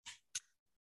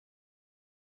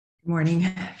Good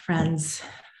morning, friends.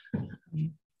 Let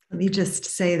me just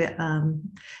say that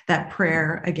that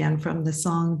prayer again from the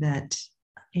song that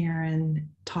Aaron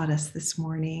taught us this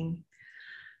morning.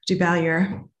 Do you bow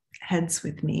your heads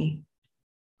with me?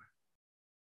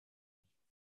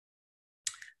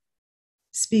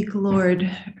 Speak, Lord,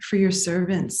 for your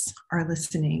servants are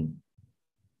listening,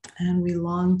 and we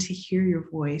long to hear your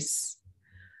voice,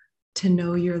 to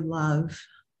know your love,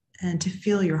 and to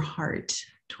feel your heart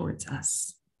towards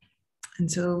us. And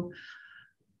so,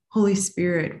 Holy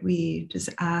Spirit, we just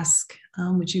ask,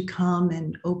 would you come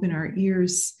and open our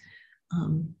ears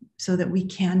so that we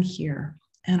can hear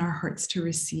and our hearts to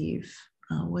receive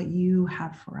what you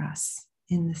have for us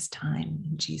in this time.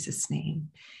 In Jesus' name,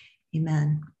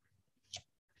 amen.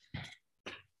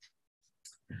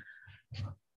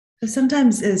 So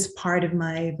sometimes as part of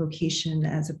my vocation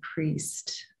as a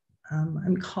priest,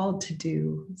 I'm called to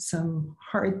do some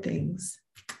hard things.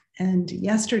 And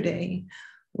yesterday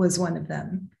was one of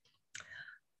them.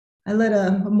 I led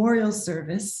a memorial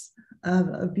service of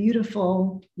a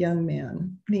beautiful young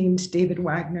man named David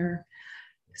Wagner.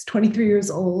 He's 23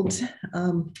 years old.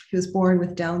 He was born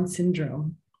with Down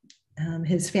syndrome.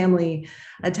 His family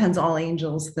attends All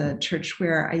Angels, the church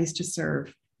where I used to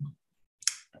serve.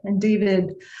 And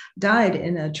David died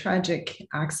in a tragic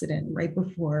accident right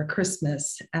before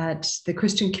Christmas at the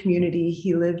Christian community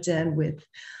he lived in with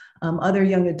other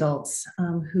young adults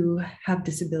who have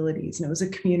disabilities. And it was a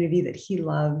community that he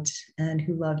loved and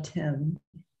who loved him.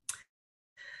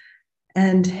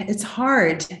 And it's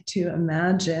hard to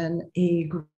imagine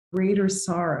a greater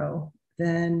sorrow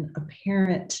than a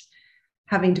parent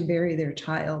having to bury their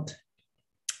child.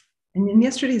 And in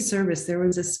yesterday's service, there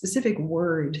was a specific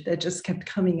word that just kept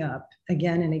coming up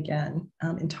again and again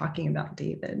in talking about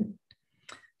David.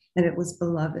 And it was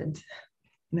beloved.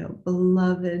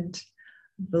 Beloved,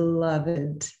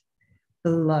 beloved,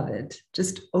 beloved,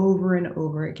 just over and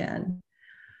over again.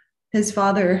 His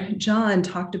father, John,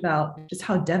 talked about just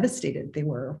how devastated they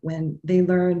were when they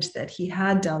learned that he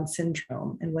had Down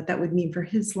syndrome and what that would mean for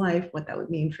his life, what that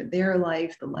would mean for their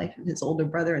life, the life of his older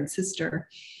brother and sister.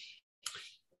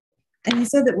 And he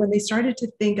said that when they started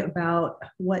to think about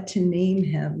what to name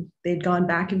him, they'd gone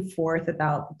back and forth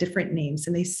about different names,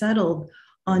 and they settled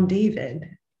on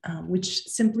David, which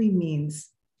simply means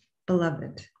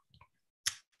beloved.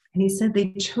 And he said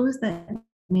they chose that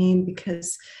name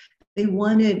because they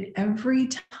wanted every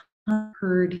time they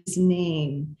heard his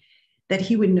name that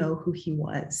he would know who he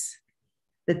was,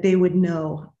 that they would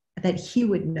know, that he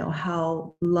would know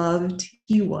how loved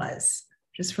he was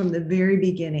just from the very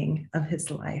beginning of his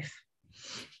life.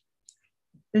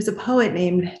 There's a poet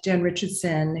named Jan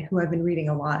Richardson who I've been reading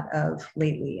a lot of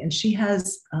lately, and she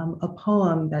has a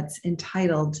poem that's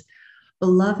entitled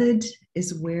Beloved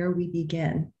is Where We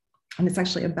Begin. And it's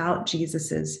actually about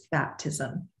Jesus's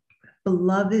baptism.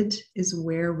 Beloved is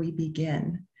where we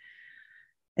begin.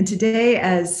 And today,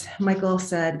 as Michael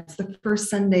said, it's the first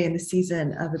Sunday in the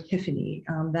season of Epiphany,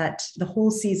 that the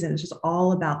whole season is just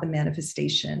all about the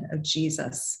manifestation of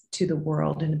Jesus to the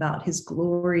world and about his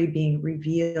glory being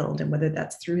revealed, and whether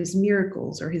that's through his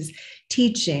miracles or his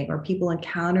teaching or people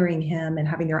encountering him and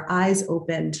having their eyes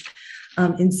opened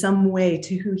in some way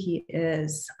to who he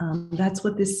is. That's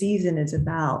what this season is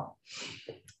about.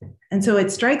 And so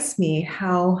it strikes me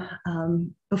how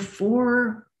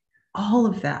before all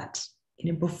of that,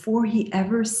 before he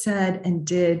ever said and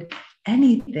did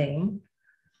anything,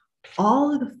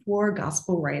 all of the four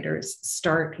gospel writers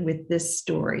start with this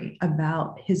story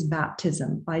about his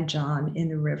baptism by John in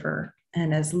the river.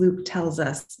 And as Luke tells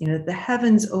us, the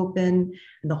heavens opened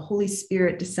and the Holy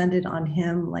Spirit descended on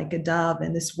him like a dove.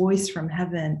 And this voice from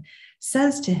heaven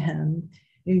says to him,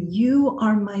 "You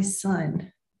are my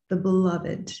son, the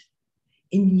beloved.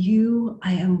 In you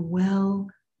I am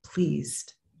well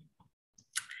pleased."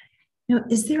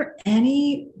 Is there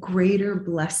any greater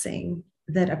blessing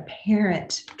that a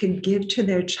parent could give to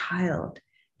their child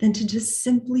than to just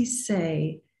simply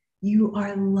say, "You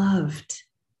are loved.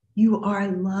 You are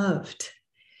loved.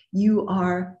 You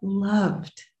are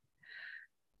loved"?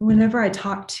 Whenever I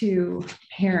talk to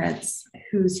parents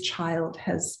whose child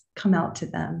has come out to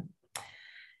them,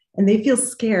 and they feel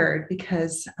scared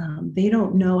because they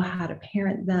don't know how to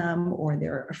parent them, or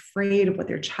they're afraid of what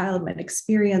their child might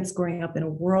experience growing up in a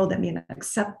world that may not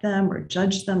accept them or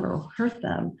judge them or hurt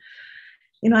them.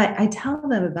 I tell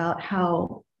them about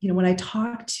how, when I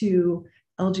talk to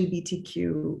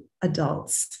LGBTQ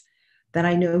adults that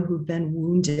I know who've been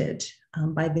wounded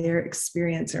by their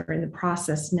experience or in the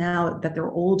process now that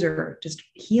they're older, just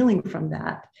healing from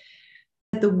that,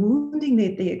 the wounding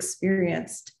that they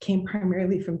experienced came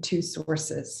primarily from two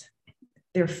sources: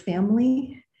 their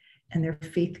family and their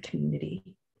faith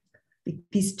community.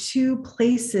 These two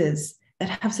places that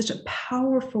have such a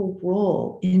powerful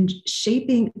role in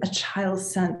shaping a child's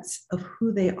sense of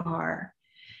who they are.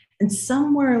 And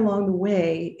somewhere along the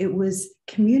way, it was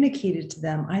communicated to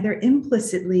them, either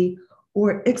implicitly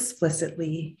or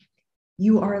explicitly,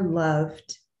 you are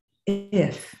loved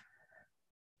if.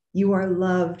 You are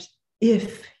loved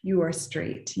if you are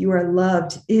straight. You are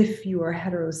loved if you are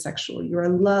heterosexual. You are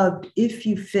loved if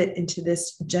you fit into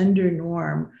this gender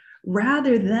norm,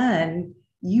 rather than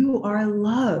you are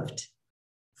loved,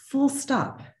 full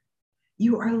stop.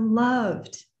 You are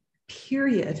loved,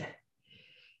 period.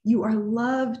 You are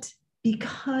loved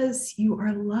because you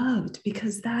are loved,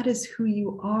 because that is who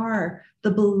you are,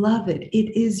 the beloved.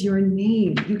 It is your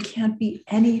name. You can't be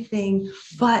anything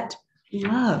but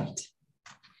loved.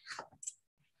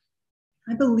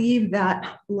 I believe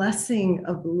that blessing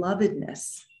of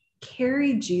belovedness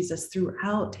carried Jesus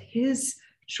throughout his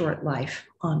short life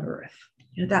on earth.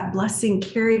 That blessing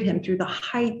carried him through the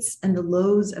heights and the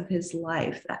lows of his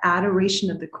life, the adoration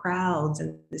of the crowds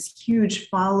and this huge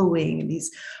following, and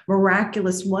these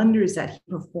miraculous wonders that he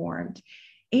performed.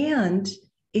 And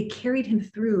it carried him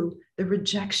through the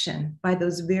rejection by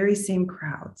those very same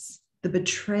crowds, the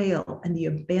betrayal and the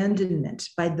abandonment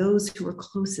by those who were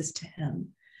closest to him.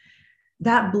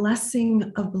 That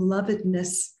blessing of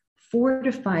belovedness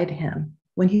fortified him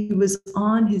when he was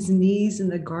on his knees in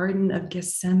the Garden of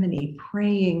Gethsemane,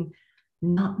 praying,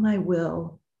 not my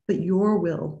will, but your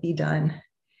will be done.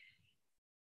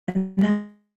 And that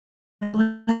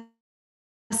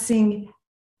blessing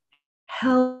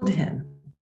held him,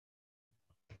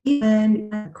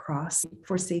 even at the cross,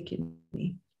 forsaken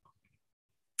me.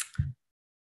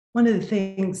 One of the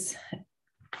things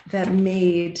that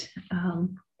made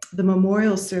the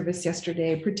memorial service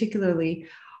yesterday particularly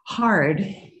hard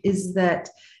is that,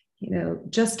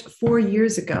 just 4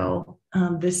 years ago,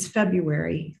 this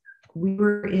February, we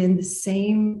were in the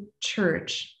same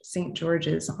church, St.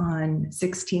 George's on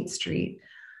 16th Street,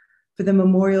 for the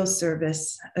memorial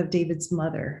service of David's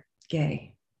mother,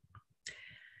 Gay.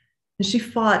 And she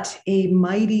fought a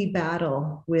mighty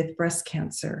battle with breast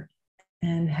cancer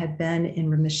and had been in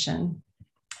remission.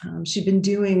 She'd been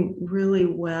doing really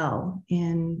well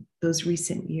in those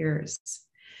recent years.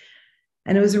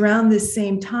 And it was around this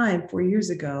same time, 4 years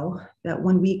ago, that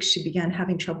one week she began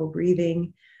having trouble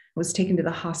breathing, was taken to the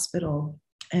hospital,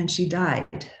 and she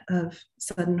died of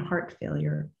sudden heart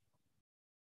failure.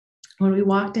 When we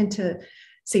walked into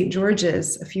St.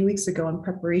 George's a few weeks ago in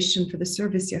preparation for the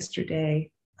service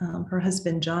yesterday, her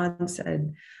husband, John,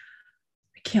 said,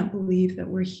 I can't believe that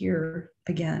we're here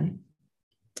again.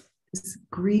 This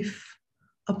grief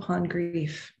upon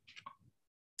grief.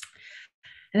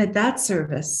 And at that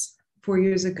service 4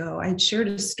 years ago, I'd shared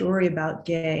a story about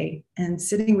Gay and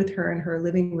sitting with her in her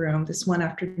living room this one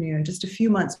afternoon, just a few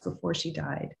months before she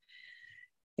died.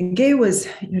 And Gay was,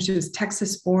 she was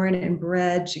Texas born and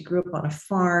bred. She grew up on a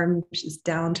farm. She's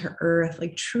down to earth,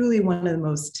 like truly one of the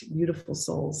most beautiful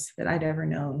souls that I'd ever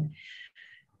known.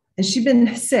 And she'd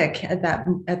been sick at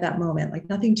that moment, like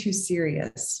nothing too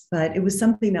serious, but it was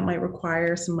something that might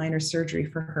require some minor surgery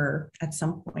for her at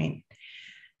some point.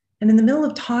 And in the middle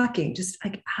of talking, just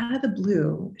like out of the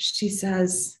blue, she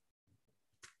says,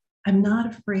 I'm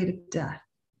not afraid of death.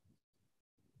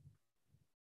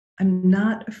 I'm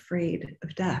not afraid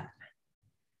of death.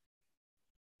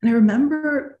 And I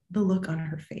remember the look on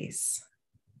her face.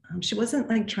 She wasn't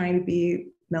like trying to be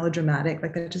melodramatic,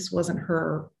 like that just wasn't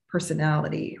her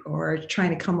personality, or trying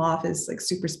to come off as like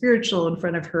super spiritual in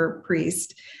front of her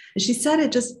priest. And she said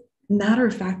it just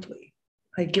matter-of-factly,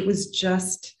 like it was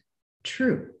just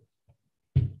true.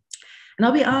 And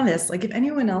I'll be honest, like if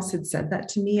anyone else had said that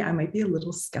to me, I might be a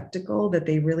little skeptical that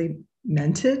they really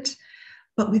meant it.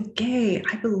 But with Gay,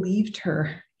 I believed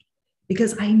her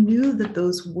because I knew that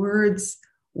those words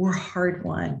were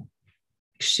hard-won.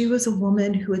 She was a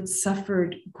woman who had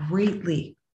suffered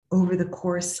greatly over the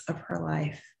course of her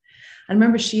life. I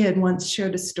remember she had once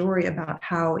shared a story about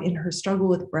how in her struggle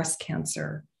with breast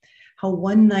cancer, how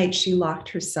one night she locked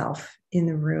herself in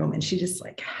the room and she just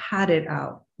like had it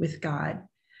out with God.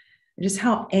 And just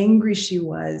how angry she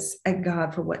was at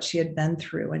God for what she had been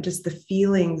through and just the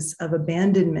feelings of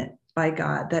abandonment by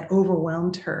God that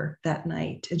overwhelmed her that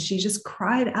night. And she just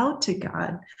cried out to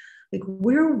God, like,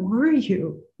 where were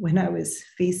you when I was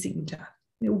facing death?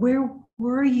 Where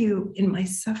were you in my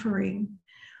suffering?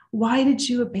 Why did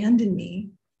you abandon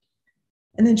me?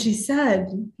 And then she said,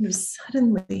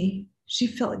 suddenly she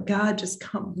felt God just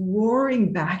come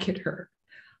roaring back at her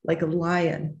like a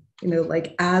lion,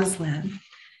 like Aslan.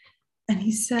 And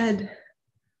he said,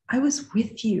 I was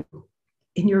with you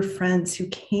in your friends who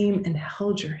came and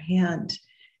held your hand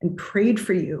and prayed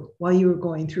for you while you were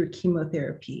going through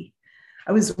chemotherapy.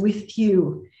 I was with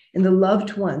you in the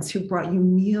loved ones who brought you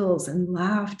meals and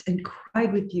laughed and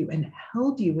cried with you and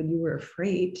held you when you were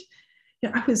afraid.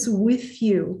 I was with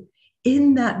you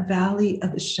in that valley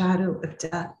of the shadow of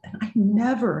death, and I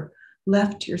never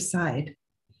left your side.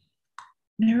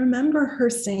 And I remember her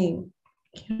saying,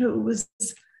 it was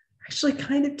actually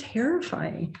kind of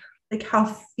terrifying, like how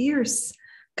fierce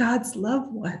God's love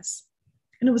was.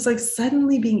 And it was like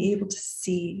suddenly being able to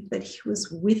see that he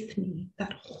was with me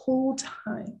that whole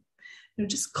time,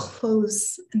 just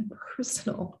close and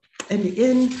personal and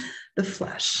in the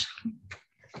flesh.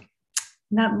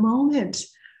 And that moment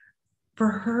for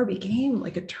her became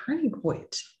like a turning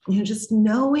point, just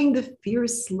knowing the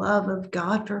fierce love of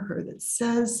God for her that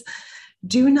says,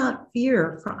 do not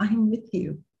fear, for I am with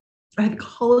you. I have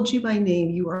called you by name,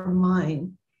 you are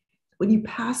mine. When you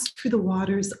pass through the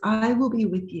waters, I will be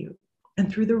with you.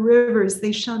 And through the rivers,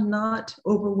 they shall not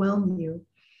overwhelm you.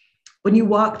 When you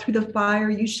walk through the fire,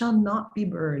 you shall not be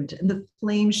burned, and the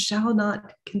flame shall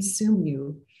not consume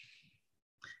you.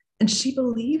 And she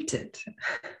believed it.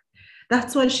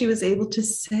 That's why she was able to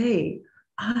say,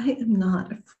 I am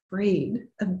not afraid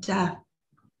of death.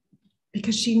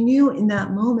 Because she knew in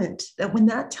that moment that when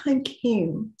that time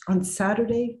came on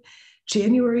Saturday,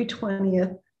 January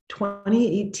 20th,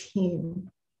 2018,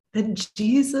 that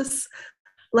Jesus,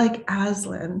 like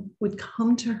Aslan, would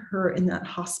come to her in that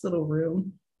hospital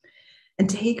room and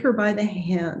take her by the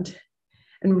hand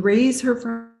and raise her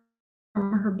from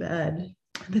her bed,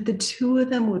 that the two of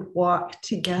them would walk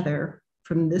together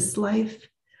from this life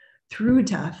through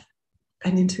death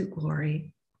and into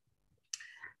glory.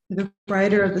 The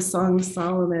writer of the Song of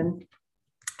Solomon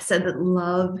said that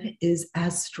love is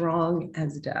as strong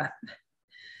as death.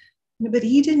 But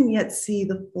he didn't yet see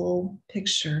the full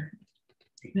picture.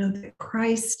 That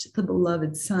Christ, the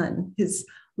beloved Son, his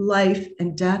life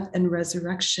and death and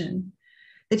resurrection,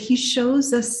 that he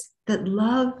shows us that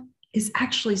love is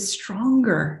actually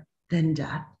stronger than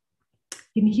death.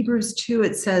 In Hebrews 2,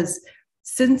 it says,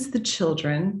 since the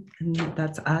children, and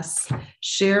that's us,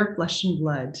 share flesh and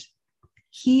blood,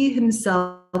 he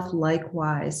himself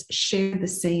likewise shared the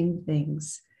same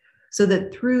things, so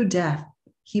that through death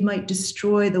he might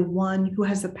destroy the one who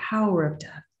has the power of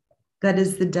death, that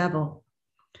is the devil,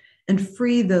 and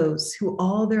free those who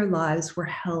all their lives were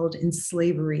held in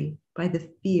slavery by the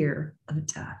fear of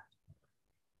death.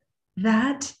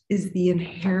 That is the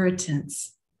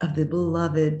inheritance of the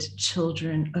beloved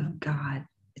children of God.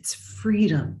 It's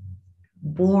freedom,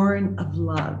 born of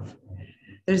love.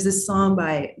 There's this song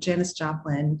by Janis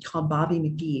Joplin called Bobby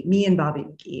McGee, Me and Bobby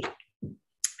McGee.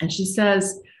 And she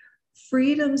says,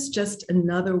 freedom's just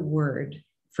another word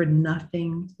for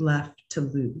nothing left to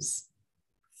lose.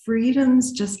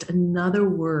 Freedom's just another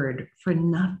word for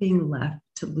nothing left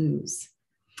to lose.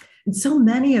 And so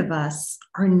many of us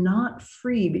are not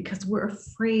free because we're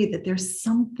afraid that there's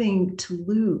something to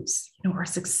lose, our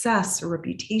success or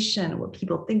reputation, or what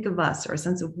people think of us, or a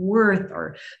sense of worth,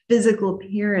 our physical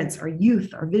appearance, our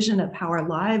youth, our vision of how our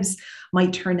lives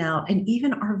might turn out, and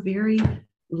even our very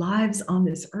lives on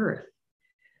this earth.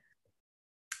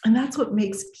 And that's what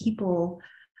makes people,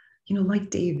 like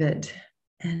David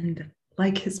and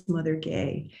like his mother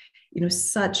Gay,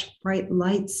 such bright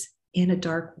lights in a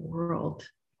dark world.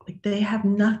 Like they have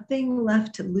nothing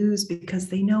left to lose because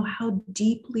they know how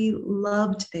deeply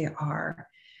loved they are.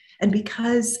 And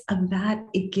because of that,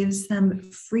 it gives them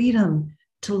freedom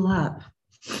to love.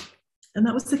 And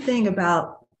that was the thing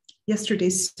about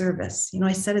yesterday's service.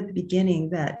 I said at the beginning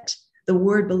that the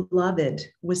word beloved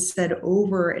was said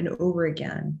over and over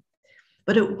again.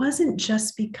 But it wasn't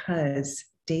just because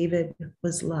David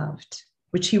was loved,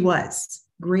 which he was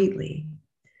greatly.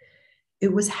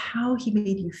 It was how he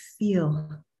made you feel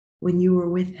when you were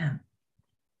with him.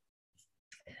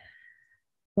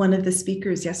 One of the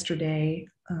speakers yesterday,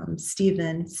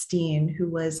 Stephen Steen, who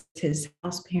was his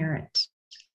house parent,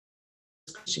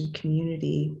 Christian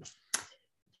community,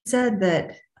 said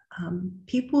that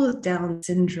people with Down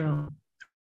syndrome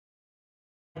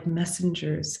are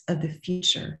messengers of the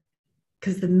future,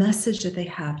 because the message that they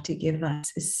have to give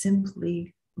us is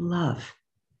simply love,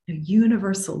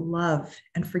 universal love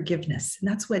and forgiveness.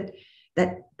 And that's what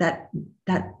that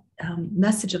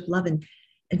message of love and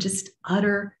just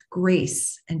utter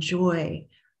grace and joy,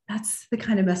 that's the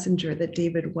kind of messenger that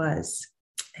David was.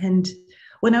 And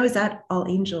when I was at All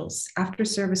Angels, after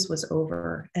service was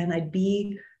over, and I'd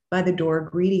be by the door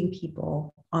greeting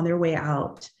people on their way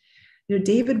out,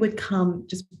 David would come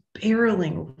just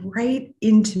barreling right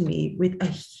into me with a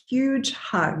huge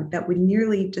hug that would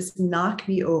nearly just knock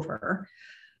me over.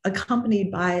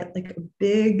 accompanied by like a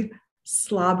big,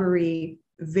 slobbery,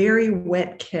 very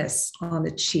wet kiss on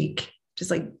the cheek,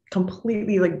 just like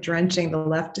completely like drenching the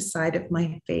left side of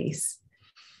my face.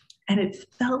 And it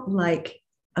felt like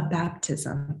a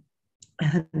baptism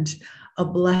and a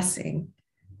blessing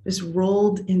just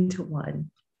rolled into one.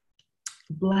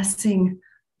 Blessing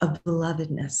of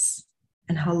belovedness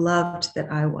and how loved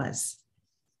that I was.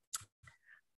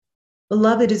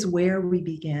 Beloved is where we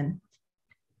begin.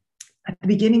 At the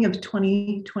beginning of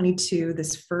 2022,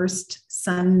 this first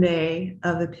Sunday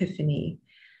of Epiphany,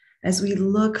 as we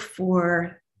look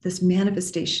for this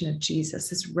manifestation of Jesus,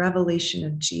 this revelation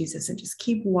of Jesus, and just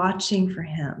keep watching for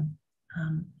him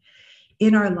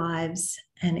in our lives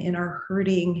and in our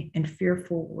hurting and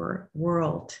fearful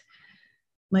world.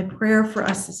 My prayer for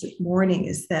us this morning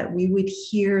is that we would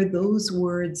hear those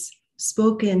words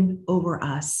spoken over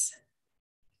us.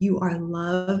 You are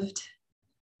loved.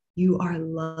 You are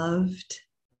loved.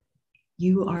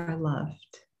 You are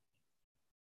loved.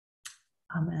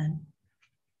 Amen.